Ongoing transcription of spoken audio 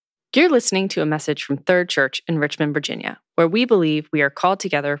You're listening to a message from Third Church in Richmond, Virginia, where we believe we are called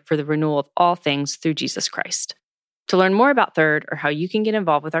together for the renewal of all things through Jesus Christ. To learn more about Third or how you can get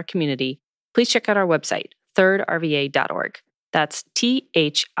involved with our community, please check out our website, thirdrva.org. That's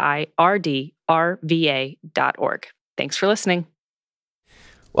THIRDRVA.org. Thanks for listening.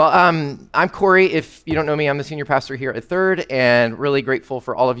 Well, I'm Corey. If you don't know me, I'm the senior pastor here at Third, and really grateful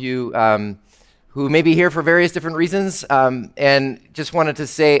for all of you who may be here for various different reasons. And just wanted to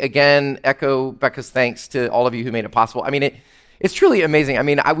say again, echo Becca's thanks to all of you who made it possible. I mean, it's truly amazing. I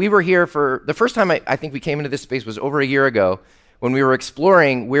mean, we were here for the first time I think we came into this space was over a year ago when we were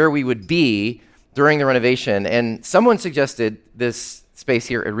exploring where we would be during the renovation. And someone suggested this space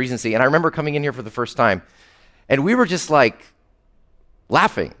here at Regency. And I remember coming in here for the first time, and we were just like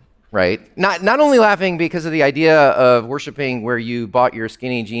laughing, right? Not only laughing because of the idea of worshiping where you bought your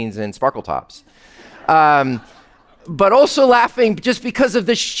skinny jeans and sparkle tops, but also laughing just because of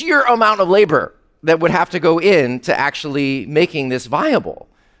the sheer amount of labor that would have to go into actually making this viable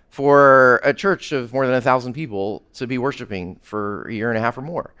for a church of more than 1,000 people to be worshiping for a year and a half or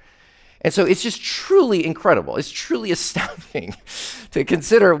more. And so it's just truly incredible. It's truly astounding to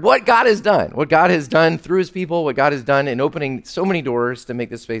consider what God has done through his people, what God has done in opening so many doors to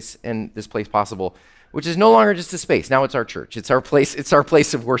make this space and this place possible, which is no longer just a space. Now it's our church. It's our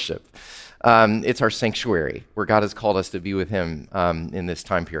place of worship. It's our sanctuary where God has called us to be with him in this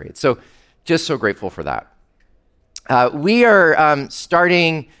time period. So just so grateful for that. We are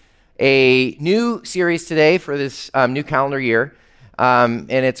starting a new series today for this new calendar year.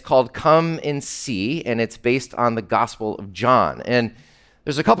 And it's called Come and See, and it's based on the Gospel of John. And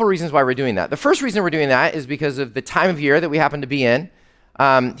there's a couple reasons why we're doing that. The first reason we're doing that is because of the time of year that we happen to be in.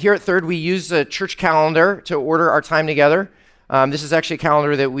 Here at Third, we use a church calendar to order our time together. This is actually a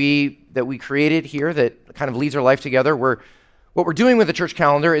calendar that we created here that kind of leads our life together. What we're doing with the church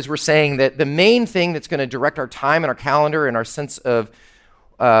calendar is we're saying that the main thing that's going to direct our time and our calendar and our sense of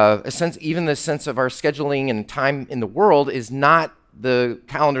even the sense of our scheduling and time in the world is not the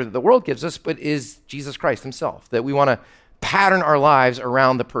calendar that the world gives us, but is Jesus Christ himself, that we want to pattern our lives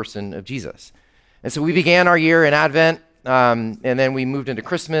around the person of Jesus. And so we began our year in Advent, and then we moved into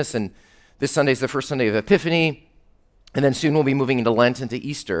Christmas, and this Sunday is the first Sunday of Epiphany, and then soon we'll be moving into Lent, into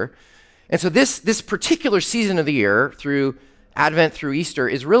Easter. And so this particular season of the year, through Advent, through Easter,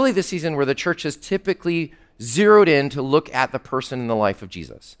 is really the season where the church has typically zeroed in to look at the person and the life of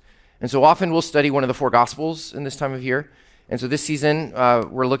Jesus. And so often we'll study one of the four Gospels in this time of year. And so this season,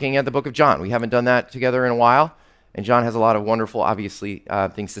 we're looking at the book of John. We haven't done that together in a while, and John has a lot of wonderful, obviously,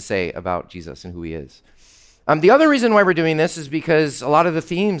 things to say about Jesus and who he is. The other reason why we're doing this is because a lot of the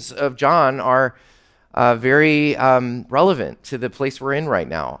themes of John are very relevant to the place we're in right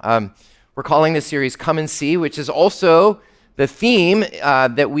now. We're calling this series Come and See, which is also the theme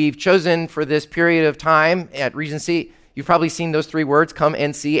that we've chosen for this period of time at Regency. You've probably seen those three words, come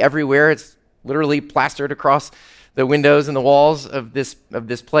and see, everywhere. It's literally plastered across the windows and the walls of this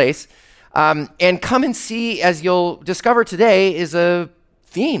place. And come and see, as you'll discover today, is a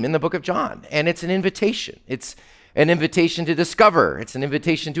theme in the book of John. And it's an invitation. It's an invitation to discover. It's an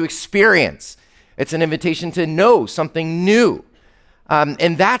invitation to experience. It's an invitation to know something new.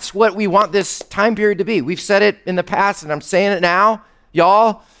 And that's what we want this time period to be. We've said it in the past, and I'm saying it now.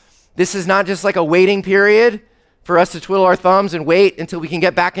 Y'all, this is not just like a waiting period for us to twiddle our thumbs and wait until we can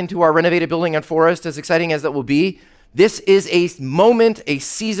get back into our renovated building on Forest, as exciting as that will be. This is a moment, a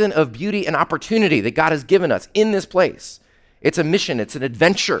season of beauty and opportunity that God has given us in this place. It's a mission, it's an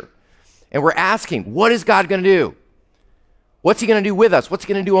adventure. And we're asking, what is God going to do? What's he going to do with us? What's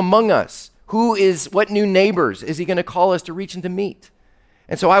he going to do among us? What new neighbors is he going to call us to reach and to meet?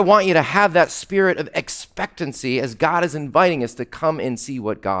 And so I want you to have that spirit of expectancy as God is inviting us to come and see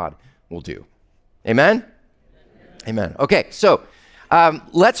what God will do. Amen? Amen. Okay, so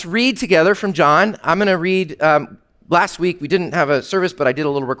let's read together from John. I'm going to read, last week we didn't have a service, but I did a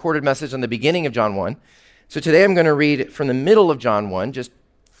little recorded message on the beginning of John 1. So today I'm going to read from the middle of John 1, just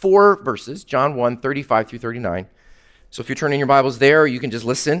 4 verses, John 1, 35 through 39. So if you're turning your Bibles there, or you can just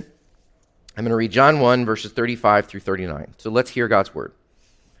listen. I'm going to read John 1, verses 35 through 39. So let's hear God's word.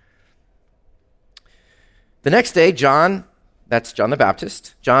 The next day, that's John the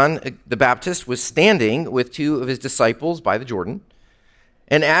Baptist. John the Baptist was standing with 2 of his disciples by the Jordan,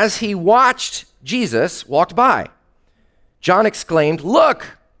 and as he watched Jesus walked by, John exclaimed,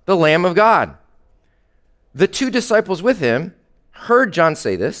 "Look, the Lamb of God." The 2 disciples with him heard John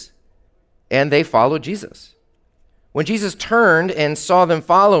say this, and they followed Jesus. When Jesus turned and saw them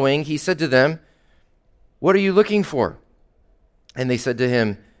following, he said to them, "What are you looking for?" And they said to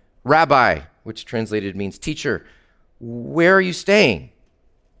him, "Rabbi," which translated means teacher, "where are you staying?"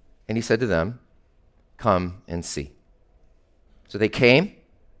 And he said to them, "Come and see." So they came,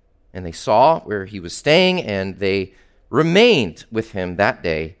 and they saw where he was staying, and they remained with him that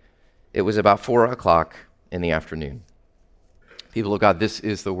day. It was about 4:00 in the afternoon. People of God, this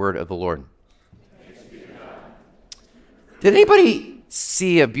is the word of the Lord. Did anybody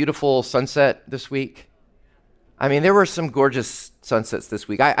see a beautiful sunset this week? I mean, there were some gorgeous sunsets this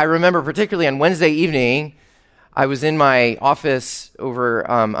week. I remember particularly on Wednesday evening, I was in my office over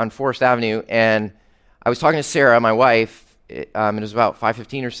on Forest Avenue, and I was talking to Sarah, my wife. It was about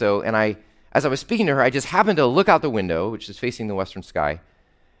 5:15 or so, and as I was speaking to her, I just happened to look out the window, which is facing the western sky,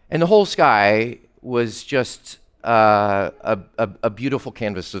 and the whole sky was just a beautiful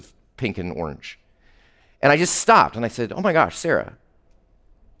canvas of pink and orange. And I just stopped, and I said, "Oh my gosh, Sarah,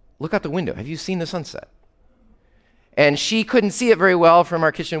 look out the window. Have you seen the sunset?" And she couldn't see it very well from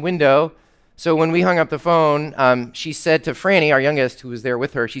our kitchen window, so when we hung up the phone, she said to Franny, our youngest, who was there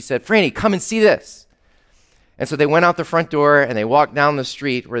with her, she said, "Franny, come and see this." And so they went out the front door, and they walked down the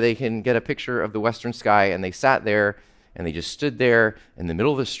street where they can get a picture of the western sky, and they sat there, and they just stood there in the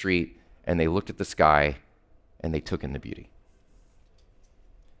middle of the street, and they looked at the sky, and they took in the beauty.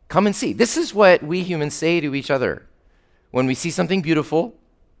 Come and see. This is what we humans say to each other when we see something beautiful,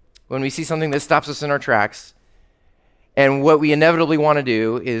 when we see something that stops us in our tracks. And what we inevitably want to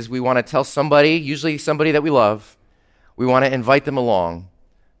do is we want to tell somebody, usually somebody that we love, we want to invite them along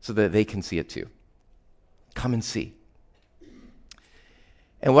so that they can see it too. Come and see.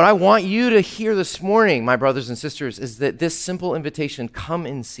 And what I want you to hear this morning, my brothers and sisters, is that this simple invitation, come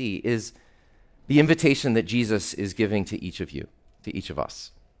and see, is the invitation that Jesus is giving to each of you, to each of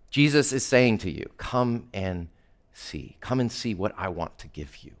us. Jesus is saying to you, come and see. Come and see what I want to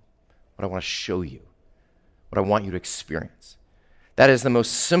give you, what I want to show you, what I want you to experience. That is the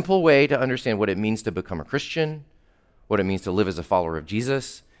most simple way to understand what it means to become a Christian, what it means to live as a follower of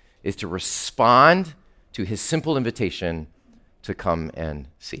Jesus, is to respond to his simple invitation to come and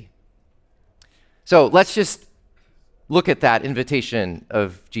see. So let's just look at that invitation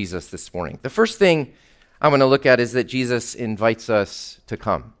of Jesus this morning. The first thing I want to look at is that Jesus invites us to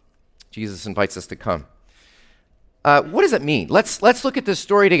come. Jesus invites us to come. What does it mean? Let's look at this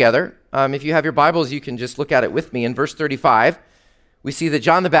story together. If you have your Bibles, you can just look at it with me. In verse 35, we see that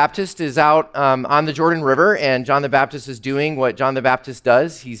John the Baptist is out on the Jordan River, and John the Baptist is doing what John the Baptist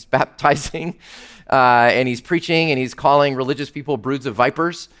does. He's baptizing, and he's preaching, and he's calling religious people broods of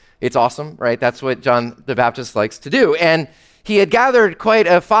vipers. It's awesome, right? That's what John the Baptist likes to do. And he had gathered quite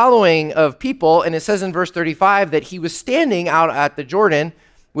a following of people, and it says in verse 35 that he was standing out at the Jordan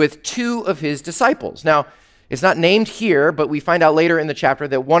with two of his disciples. Now, it's not named here, but we find out later in the chapter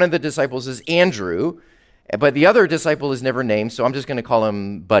that one of the disciples is Andrew, but the other disciple is never named, so I'm just going to call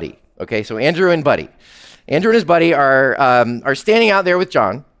him Buddy. Okay, so Andrew and Buddy. Andrew and his buddy are standing out there with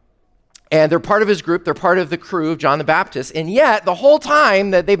John, and they're part of his group. They're part of the crew of John the Baptist, and yet the whole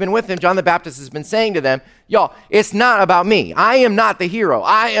time that they've been with him, John the Baptist has been saying to them, y'all, it's not about me. I am not the hero.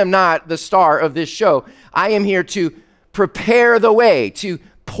 I am not the star of this show. I am here to prepare the way, to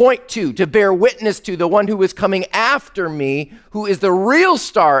point to bear witness to the one who is coming after me, who is the real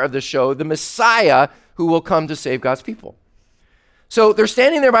star of the show, the Messiah who will come to save God's people. So they're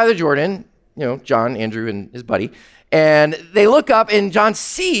standing there by the Jordan, John, Andrew, and his buddy, and they look up, and John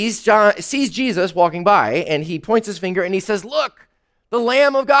sees Jesus walking by, and he points his finger and he says, "Look, the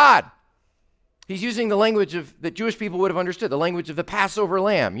Lamb of God." He's using the language that Jewish people would have understood, the language of the Passover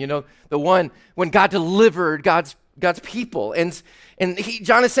lamb, the one when God delivered God's people. And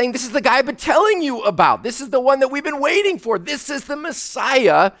John is saying, this is the guy I've been telling you about. This is the one that we've been waiting for. This is the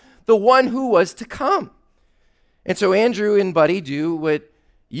Messiah, the one who was to come. And so Andrew and Buddy do what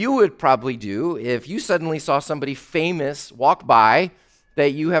you would probably do if you suddenly saw somebody famous walk by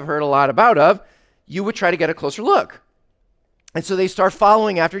that you have heard a lot about. You would try to get a closer look. And so they start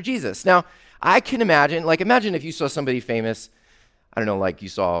following after Jesus. Now, I can imagine if you saw somebody famous, I don't know, like you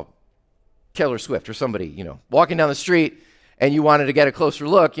saw Taylor Swift or somebody, walking down the street, and you wanted to get a closer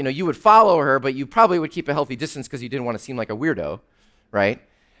look, you would follow her, but you probably would keep a healthy distance because you didn't want to seem like a weirdo, right?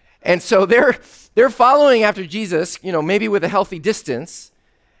 And so they're following after Jesus, maybe with a healthy distance,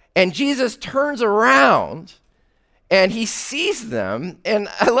 and Jesus turns around, and he sees them, and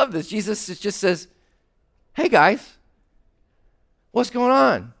I love this. Jesus just says, "Hey, guys, what's going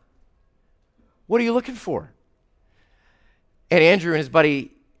on? What are you looking for?" And Andrew and his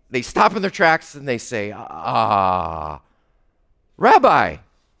buddy, they stop in their tracks and they say, "Rabbi,"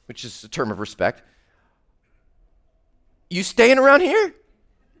 which is a term of respect, "you staying around here?"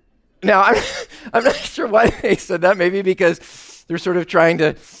 Now, I'm not sure why they said that. Maybe because they're sort of trying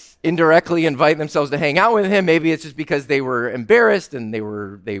to indirectly invite themselves to hang out with him. Maybe it's just because they were embarrassed and they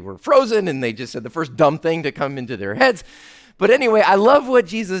were frozen and they just said the first dumb thing to come into their heads. But anyway, I love what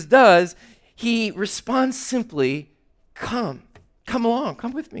Jesus does. He responds simply, come along,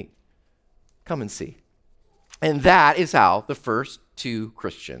 come with me, come and see. And that is how the first two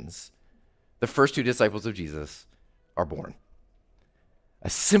Christians, the first two disciples of Jesus, are born. A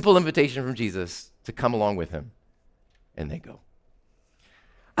simple invitation from Jesus to come along with him, and they go.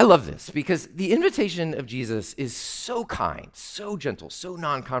 I love this because the invitation of Jesus is so kind, so gentle, so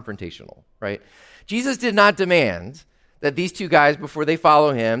non-confrontational, right? Jesus did not demand that these two guys, before they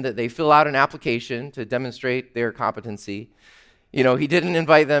follow him, that they fill out an application to demonstrate their competency. He didn't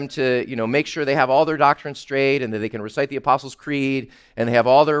invite them to, make sure they have all their doctrine straight and that they can recite the Apostles' Creed and they have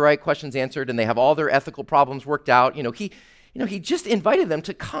all their right questions answered and they have all their ethical problems worked out. He just invited them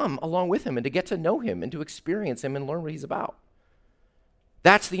to come along with him and to get to know him and to experience him and learn what he's about.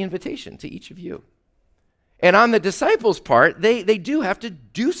 That's the invitation to each of you. And on the disciples' part, they do have to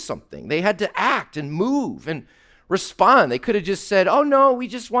do something. They had to act and move and respond. They could have just said, oh no, we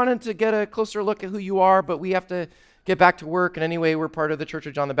just wanted to get a closer look at who you are, but we have to get back to work. And anyway, we're part of the Church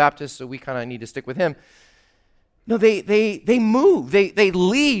of John the Baptist, so we kind of need to stick with him. No, they move. They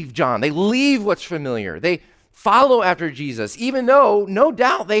leave John. They leave what's familiar. They follow after Jesus, even though, no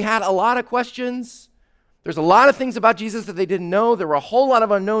doubt, they had a lot of questions. There's a lot of things about Jesus that they didn't know. There were a whole lot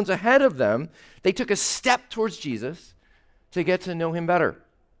of unknowns ahead of them. They took a step towards Jesus to get to know him better.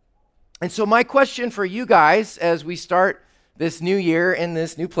 And so my question for you guys as we start this new year in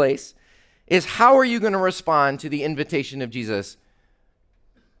this new place is, how are you going to respond to the invitation of Jesus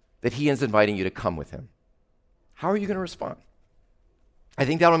that he is inviting you to come with him? How are you going to respond? I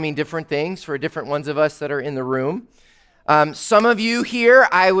think that'll mean different things for different ones of us that are in the room. Some of you here,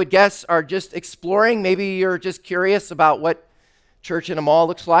 I would guess, are just exploring. Maybe you're just curious about what church in a mall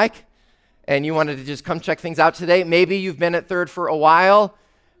looks like, and you wanted to just come check things out today. Maybe you've been at Third for a while,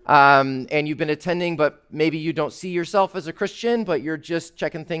 and you've been attending, but maybe you don't see yourself as a Christian, but you're just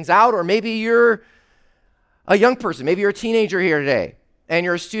checking things out. Or maybe you're a young person. Maybe you're a teenager here today, and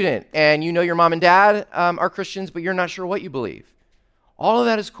you're a student, and you know your mom and dad are Christians, but you're not sure what you believe. All of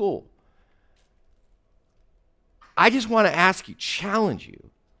that is cool. I just want to ask you, challenge you,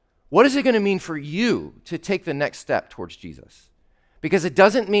 what is it going to mean for you to take the next step towards Jesus? Because it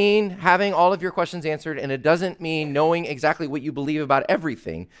doesn't mean having all of your questions answered, and it doesn't mean knowing exactly what you believe about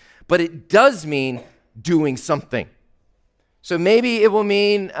everything, but it does mean doing something. So maybe it will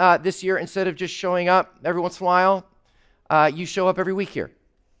mean this year, instead of just showing up every once in a while, you show up every week here.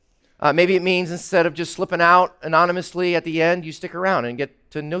 Maybe it means instead of just slipping out anonymously at the end, you stick around and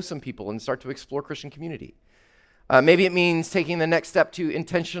get to know some people and start to explore Christian community. Maybe it means taking the next step to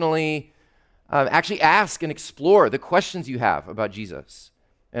intentionally actually ask and explore the questions you have about Jesus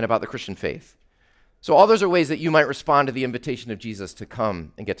and about the Christian faith. So all those are ways that you might respond to the invitation of Jesus to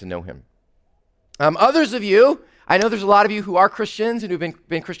come and get to know him. Others of you, I know there's a lot of you who are Christians and who've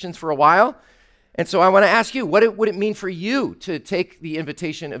been Christians for a while. And so I want to ask you, what would it mean for you to take the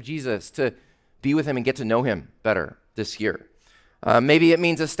invitation of Jesus to be with him and get to know him better this year? Maybe it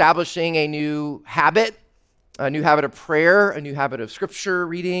means establishing a new habit of prayer, a new habit of scripture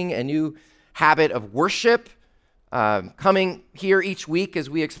reading, a new habit of worship, coming here each week as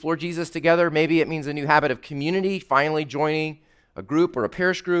we explore Jesus together. Maybe it means a new habit of community, finally joining a group or a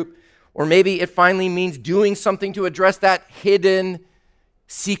parish group. Or maybe it finally means doing something to address that hidden,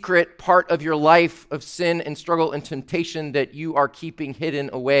 secret part of your life of sin and struggle and temptation that you are keeping hidden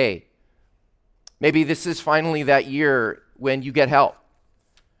away. Maybe this is finally that year when you get help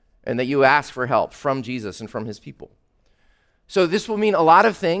and that you ask for help from Jesus and from his people. So this will mean a lot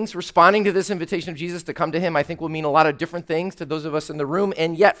of things. Responding to this invitation of Jesus to come to him, I think, will mean a lot of different things to those of us in the room.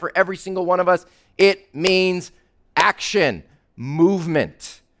 And yet, for every single one of us, it means action,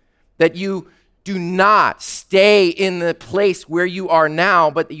 movement. That you do not stay in the place where you are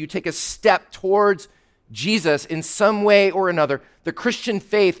now, but that you take a step towards Jesus in some way or another. The Christian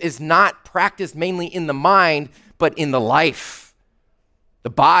faith is not practiced mainly in the mind, but in the life,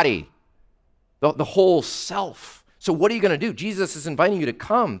 the body, the whole self. So what are you going to do? Jesus is inviting you to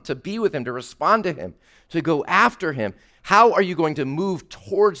come, to be with him, to respond to him, to go after him. How are you going to move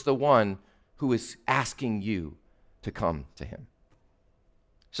towards the one who is asking you to come to him?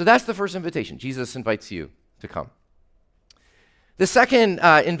 So that's the first invitation. Jesus invites you to come. The second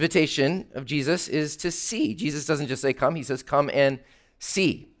invitation of Jesus is to see. Jesus doesn't just say come, he says come and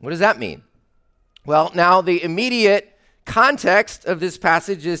see. What does that mean? Well, now the immediate context of this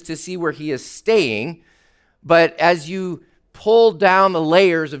passage is to see where he is staying, but as you pull down the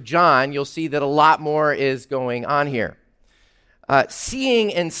layers of John, you'll see that a lot more is going on here.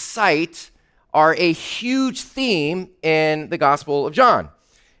 Seeing and sight are a huge theme in the Gospel of John.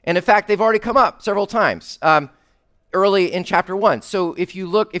 And in fact, they've already come up several times early in chapter 1. So if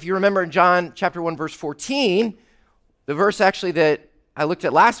you remember in John chapter 1, verse 14, the verse actually that I looked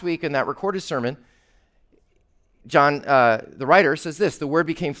at last week in that recorded sermon, John, the writer, says this: "The Word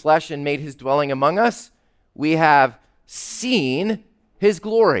became flesh and made his dwelling among us. We have seen his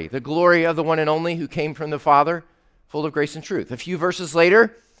glory, the glory of the one and only who came from the Father, full of grace and truth." A few verses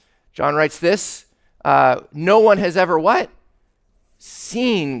later, John writes this: "No one has ever" what?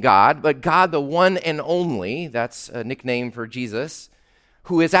 "Seen God, but God, the one and only," that's a nickname for Jesus,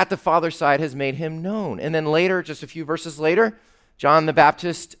 "who is at the Father's side has made him known." And then later, just a few verses later, John the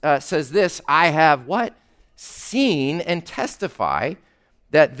Baptist says this: "I have" what? "Seen and testify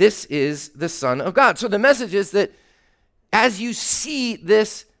that this is the Son of God." So the message is that as you see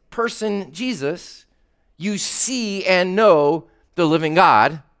this person, Jesus, you see and know the living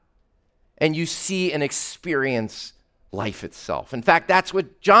God, and you see and experience life itself. In fact, that's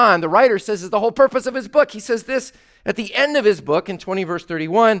what John, the writer, says is the whole purpose of his book. He says this at the end of his book in 20 verse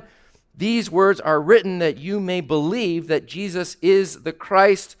 31, "These words are written that you may believe that Jesus is the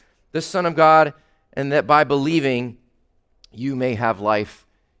Christ, the Son of God, and that by believing you may have life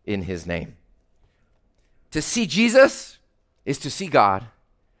in his name." To see Jesus is to see God,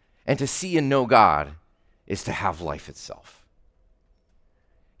 and to see and know God is to have life itself.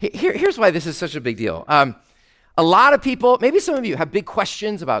 Here's why this is such a big deal. A lot of people, maybe some of you, have big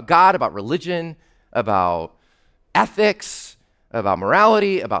questions about God, about religion, about ethics, about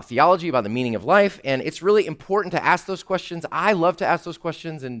morality, about theology, about the meaning of life, and it's really important to ask those questions. I love to ask those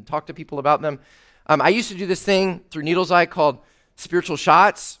questions and talk to people about them. I used to do this thing through Needles Eye called Spiritual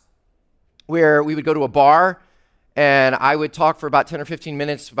Shots, where we would go to a bar and I would talk for about 10 or 15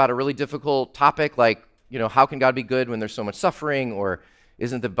 minutes about a really difficult topic, like, how can God be good when there's so much suffering? Or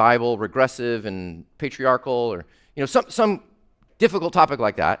isn't the Bible regressive and patriarchal? Or, some difficult topic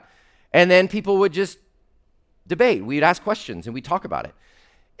like that. And then people would just debate. We'd ask questions and we'd talk about it.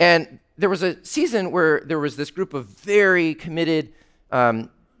 And there was a season where there was this group of very committed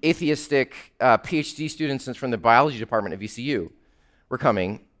atheistic PhD students from the biology department of VCU were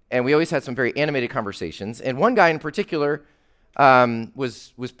coming. And we always had some very animated conversations. And one guy in particular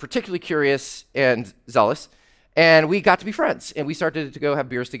was particularly curious and zealous. And we got to be friends. And we started to go have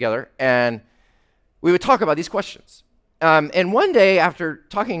beers together. And we would talk about these questions. And one day, after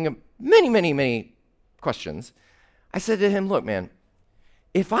talking many, many, many questions, I said to him, "Look, man,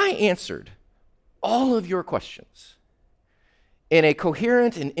 if I answered all of your questions in a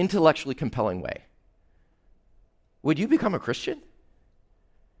coherent and intellectually compelling way, would you become a Christian?"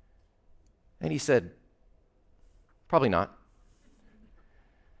 And he said, "Probably not."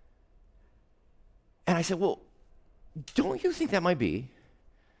 And I said, "Well, don't you think that might be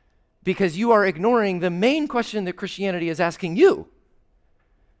because you are ignoring the main question that Christianity is asking you,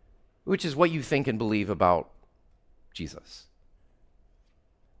 which is what you think and believe about Jesus?"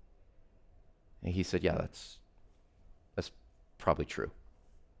 And he said, "Yeah, that's probably true."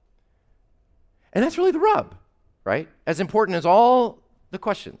 And that's really the rub, right? As important as all the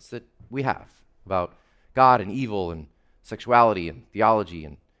questions that we have about God and evil and sexuality and theology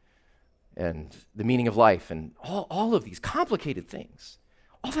and the meaning of life and all of these complicated things,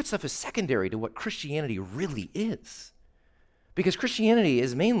 all that stuff is secondary to what Christianity really is. Because Christianity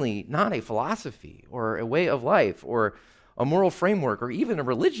is mainly not a philosophy or a way of life or a moral framework or even a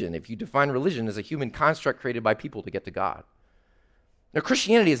religion, if you define religion as a human construct created by people to get to God. Now,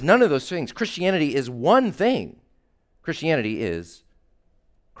 Christianity is none of those things. Christianity is one thing. Christianity is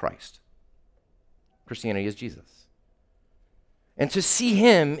Christ. Christianity is Jesus. And to see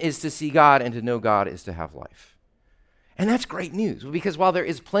him is to see God, and to know God is to have life. And that's great news, because while there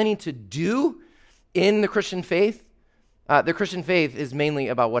is plenty to do in the Christian faith is mainly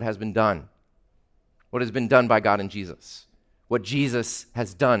about what has been done by God in Jesus. What Jesus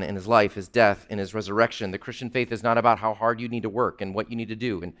has done in his life, his death, and his resurrection. The Christian faith is not about how hard you need to work and what you need to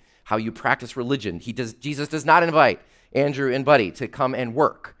do and how you practice religion. Jesus does not invite Andrew and Buddy to come and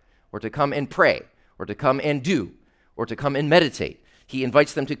work or to come and pray or to come and do or to come and meditate. He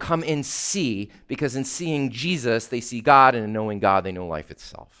invites them to come and see, because in seeing Jesus, they see God, and in knowing God, they know life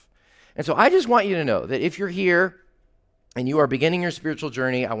itself. And so I just want you to know that if you're here and you are beginning your spiritual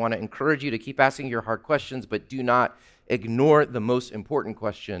journey, I want to encourage you to keep asking your hard questions, but do not ignore the most important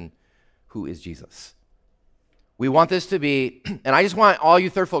question: who is Jesus? We want this to be, and I just want all you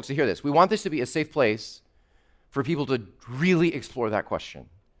third folks to hear this, we want this to be a safe place for people to really explore that question.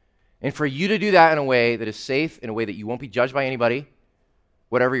 And for you to do that in a way that is safe, in a way that you won't be judged by anybody,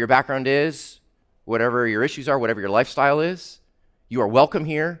 whatever your background is, whatever your issues are, whatever your lifestyle is, You are welcome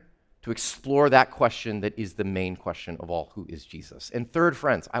here to explore that question that is the main question of all: who is Jesus? And third,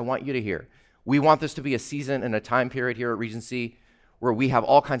 friends, I want you to hear, we want this to be a season and a time period here at Regency where we have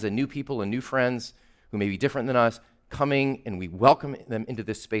all kinds of new people and new friends who may be different than us coming, and we welcome them into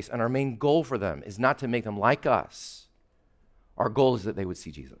this space. And our main goal for them is not to make them like us. Our goal is that they would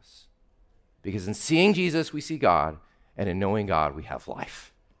see Jesus. Because in seeing Jesus, we see God, and in knowing God, we have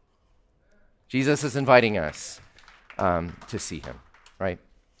life. Jesus is inviting us to see him, right?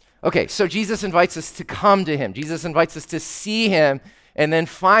 Okay, so Jesus invites us to come to him. Jesus invites us to see him. And then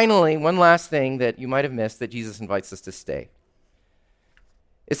finally, one last thing that you might have missed, that Jesus invites us to stay.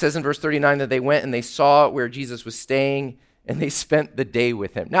 It says in verse 39 that they went and they saw where Jesus was staying, and they spent the day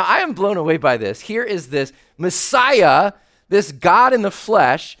with him. Now, I am blown away by this. Here is this Messiah, this God in the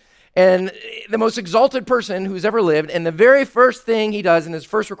flesh, and the most exalted person who's ever lived, and the very first thing he does in his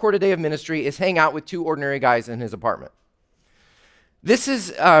first recorded day of ministry is hang out with two ordinary guys in his apartment. This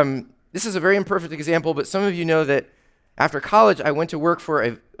is a very imperfect example, but some of you know that after college, I went to work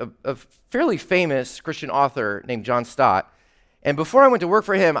for a fairly famous Christian author named John Stott. And before I went to work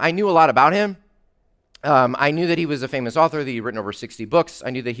for him, I knew a lot about him. I knew that he was a famous author, that he'd written over 60 books. I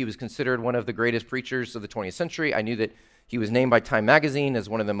knew that he was considered one of the greatest preachers of the 20th century. I knew that he was named by Time magazine as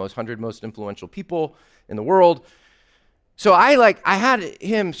one of the 100 most influential people in the world. So I had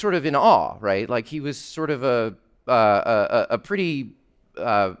him sort of in awe, right? Like, he was sort of a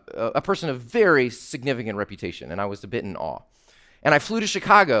person of very significant reputation, and I was a bit in awe. And I flew to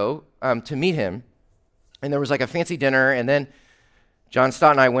Chicago to meet him, and there was like a fancy dinner, and then John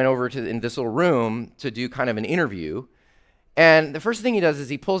Stott and I went over in this little room to do kind of an interview. And the first thing he does is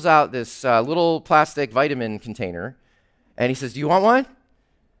he pulls out this little plastic vitamin container, and he says, "Do you want one?"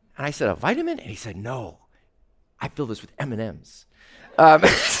 And I said, "A vitamin?" And he said, "No, I fill this with M&Ms."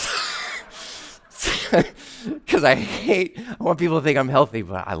 Because I want people to think I'm healthy,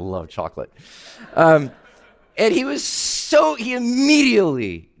 but I love chocolate. And he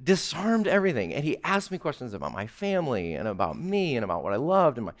immediately disarmed everything. And he asked me questions about my family and about me and about what I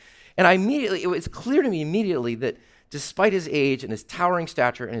loved. It was clear to me immediately that despite his age and his towering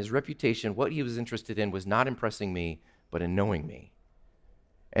stature and his reputation, what he was interested in was not impressing me, but in knowing me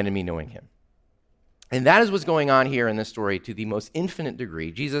and in me knowing him. And that is what's going on here in this story to the most infinite degree.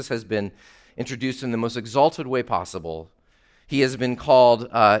 Jesus has been introduced in the most exalted way possible. He has been called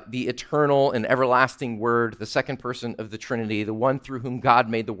the eternal and everlasting Word, the second person of the Trinity, the one through whom God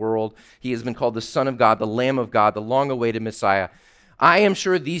made the world. He has been called the Son of God, the Lamb of God, the long-awaited Messiah. I am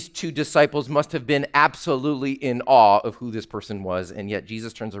sure these two disciples must have been absolutely in awe of who this person was, and yet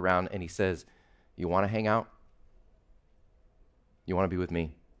Jesus turns around and he says, "You want to hang out? You want to be with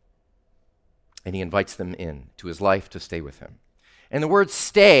me?" And he invites them in to his life to stay with him. And the word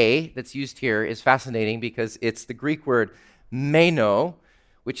stay that's used here is fascinating because it's the Greek word meno,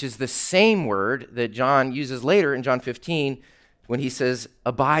 which is the same word that John uses later in John 15 when he says,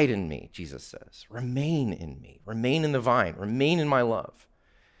 "Abide in me," Jesus says. "Remain in me. Remain in the vine. Remain in my love."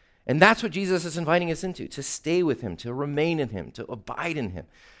 And that's what Jesus is inviting us into, to stay with him, to remain in him, to abide in him.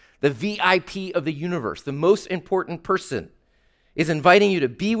 The VIP of the universe, the most important person, is inviting you to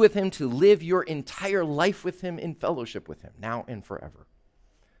be with him, to live your entire life with him in fellowship with him, now and forever.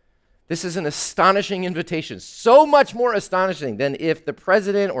 This is an astonishing invitation, so much more astonishing than if the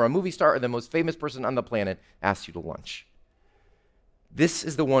president or a movie star or the most famous person on the planet asked you to lunch. This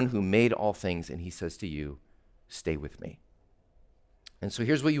is the one who made all things, and he says to you, "Stay with me." And so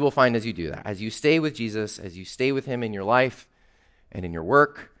here's what you will find as you do that. As you stay with Jesus, as you stay with him in your life and in your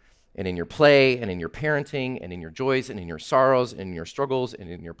work and in your play and in your parenting and in your joys and in your sorrows and in your struggles and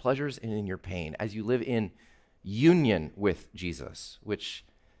in your pleasures and in your pain, as you live in union with Jesus, which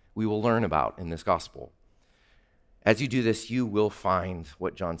we will learn about in this gospel. As you do this, you will find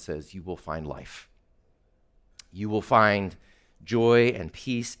what John says, you will find life. You will find joy and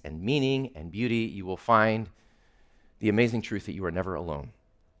peace and meaning and beauty. You will find the amazing truth that you are never alone,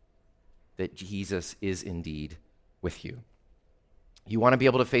 that Jesus is indeed with you. You want to be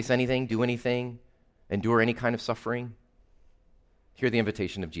able to face anything, do anything, endure any kind of suffering? Hear the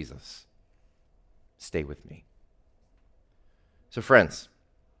invitation of Jesus. Stay with me. So friends,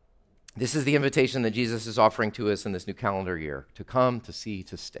 this is the invitation that Jesus is offering to us in this new calendar year, to come, to see,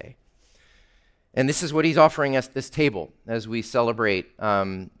 to stay. And this is what he's offering us this table as we celebrate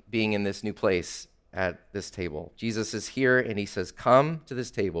being in this new place at this table. Jesus is here and he says, "Come to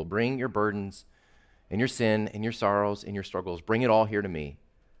this table, bring your burdens and your sin and your sorrows and your struggles. Bring it all here to me.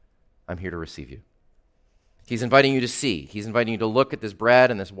 I'm here to receive you." He's inviting you to see. He's inviting you to look at this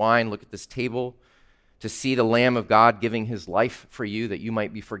bread and this wine, look at this table, to see the Lamb of God giving his life for you that you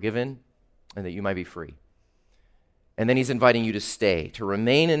might be forgiven and that you might be free. And then he's inviting you to stay, to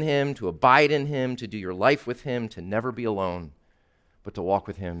remain in him, to abide in him, to do your life with him, to never be alone, but to walk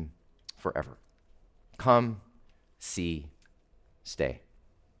with him forever. Come, see, stay.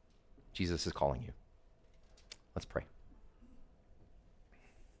 Jesus is calling you. Let's pray.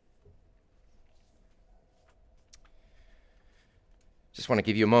 Just want to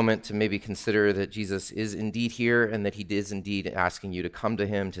give you a moment to maybe consider that Jesus is indeed here and that he is indeed asking you to come to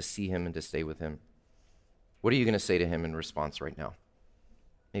him, to see him, and to stay with him. What are you going to say to him in response right now?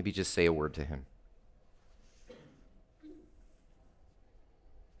 Maybe just say a word to him.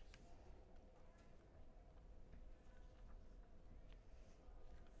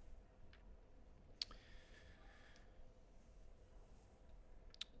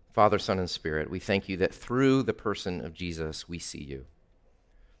 Father, Son, and Spirit, we thank you that through the person of Jesus, we see you.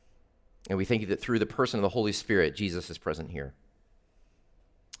 And we thank you that through the person of the Holy Spirit, Jesus is present here.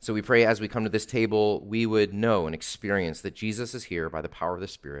 So we pray as we come to this table, we would know and experience that Jesus is here by the power of the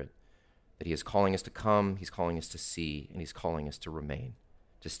Spirit, that he is calling us to come, he's calling us to see, and he's calling us to remain,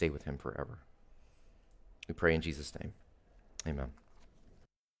 to stay with him forever. We pray in Jesus' name. Amen.